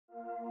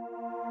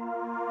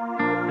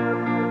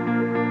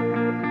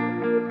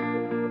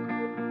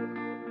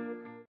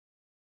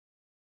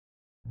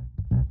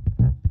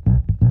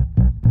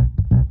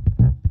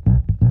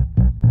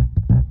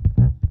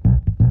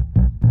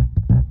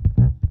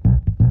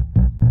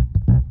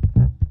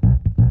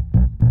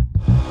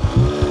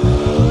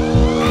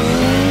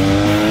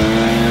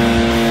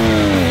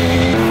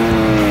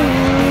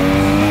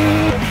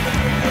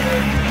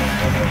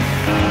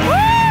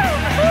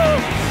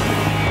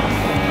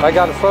I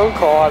got a phone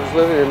call. I was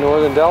living in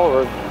northern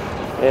Delaware,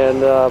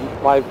 and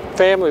my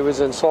family was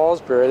in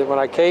Salisbury. When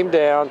I came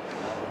down,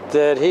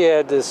 that he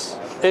had this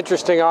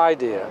interesting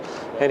idea,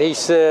 and he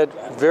said,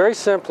 very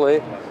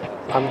simply,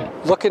 I'm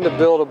looking to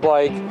build a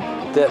bike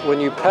that when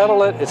you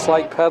pedal it, it's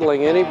like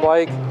pedaling any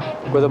bike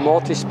with a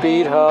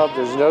multi-speed hub.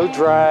 There's no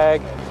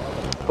drag,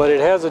 but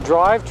it has a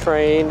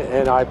drivetrain,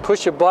 and I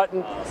push a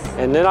button,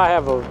 and then I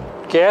have a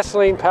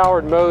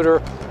gasoline-powered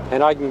motor,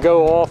 and I can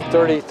go off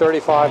 30,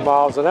 35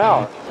 miles an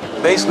hour.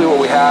 Basically what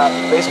we have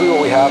is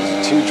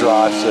two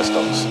drive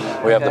systems.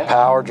 We have the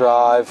power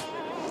drive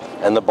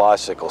and the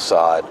bicycle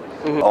side.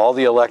 All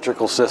the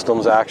electrical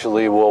systems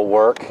actually will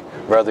work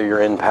whether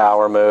you're in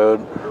power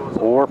mode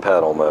or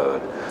pedal mode,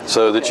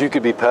 so that you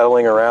could be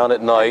pedaling around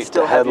at night,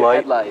 the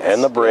headlight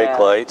and the brake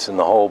lights and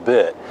the whole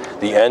bit.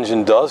 The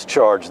engine does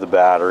charge the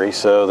battery,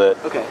 so that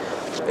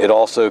it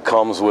also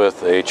comes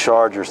with a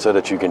charger so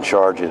that you can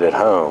charge it at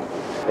home.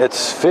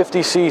 It's 50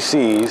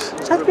 cc's.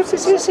 It's 50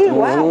 cc,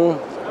 wow.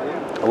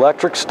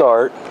 Electric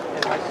start.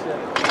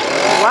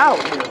 Wow.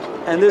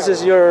 And this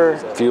is your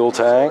fuel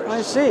tank.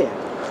 I see.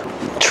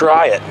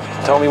 Try it.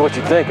 Tell me what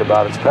you think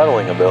about its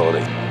pedaling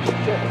ability.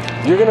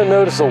 You're going to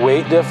notice a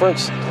weight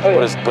difference,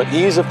 but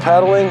ease of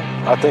pedaling,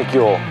 I think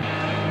you'll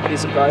be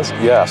surprised.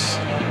 Yes.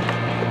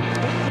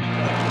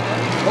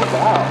 Oh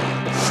wow.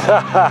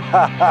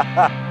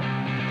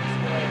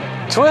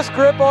 Twist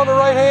grip on the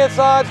right-hand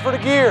sides for the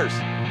gears.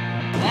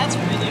 That's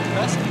really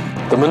impressive.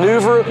 The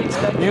maneuver,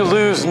 you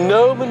lose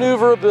no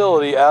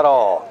maneuverability at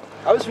all.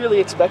 I was really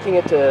expecting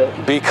it to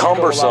be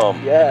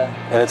cumbersome. Yeah.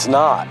 And it's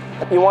not.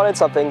 You wanted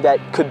something that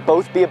could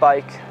both be a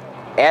bike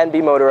and be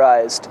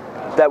motorized,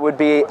 that would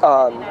be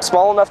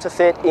small enough to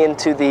fit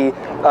into the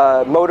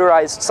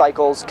motorized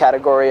cycles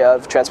category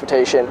of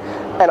transportation,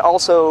 and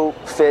also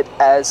fit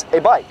as a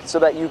bike, so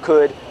that you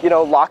could,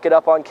 lock it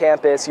up on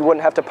campus. You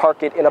wouldn't have to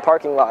park it in a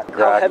parking lot.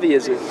 How heavy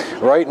is it?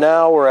 Right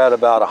now we're at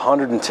about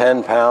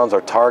 110 pounds.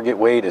 Our target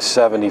weight is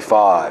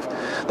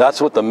 75.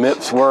 That's what the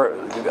MIPS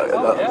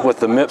with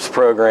the MIPS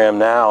program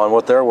now, and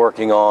what they're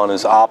working on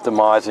is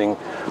optimizing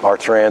our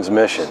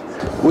transmission.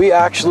 We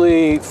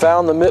actually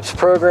found the MIPS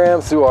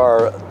program through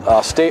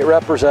our state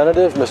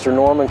representative, Mr.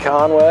 Norman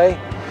Conway.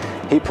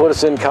 He put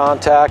us in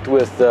contact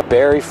with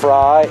Barry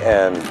Fry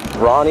and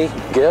Ronnie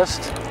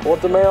Gist.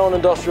 What the Maryland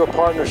Industrial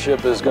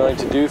Partnership is going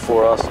to do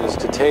for us is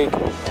to take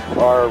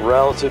our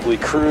relatively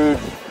crude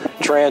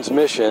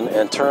transmission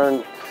and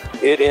turn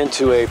it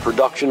into a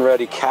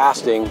production-ready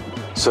casting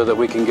so that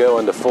we can go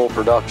into full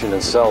production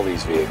and sell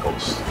these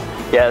vehicles.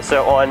 Yeah,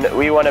 so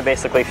we want to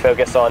basically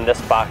focus on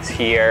this box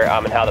here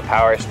and how the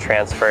power is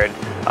transferred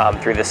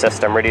through the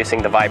system,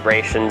 reducing the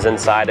vibrations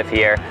inside of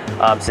here,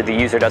 so the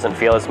user doesn't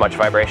feel as much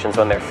vibrations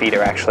when their feet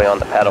are actually on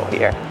the pedal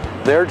here.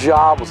 Their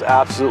job was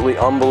absolutely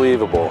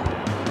unbelievable.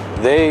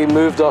 They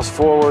moved us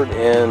forward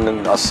in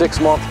a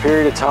 6-month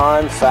period of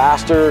time,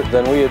 faster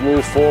than we had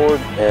moved forward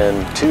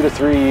in 2 to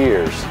 3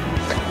 years.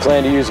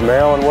 Plan to use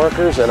Maryland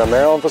workers in a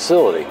Maryland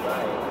facility.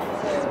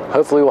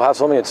 Hopefully we'll have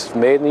something that's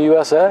made in the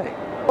USA.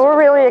 We're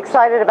really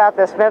excited about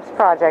this MIPS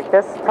project.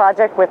 This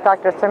project with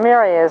Dr.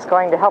 Thamire is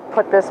going to help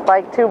put this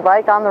BIKETOO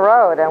bike on the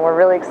road, and we're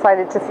really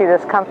excited to see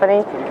this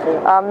company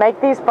make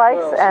these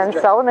bikes and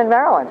sell them in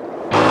Maryland.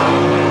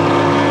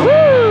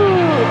 Woo!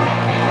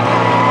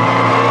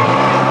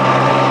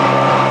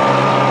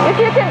 If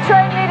you can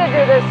train me to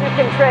do this, you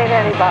can train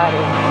anybody.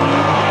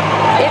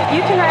 If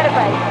you can ride a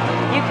bike,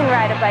 you can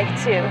ride a bike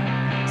too.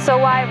 So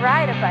why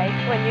ride a bike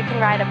when you can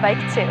ride a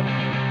bike too?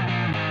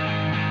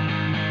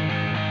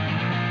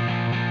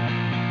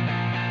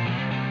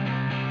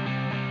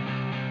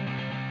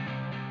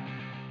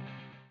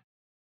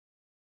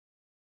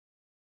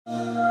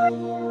 Thank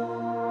you.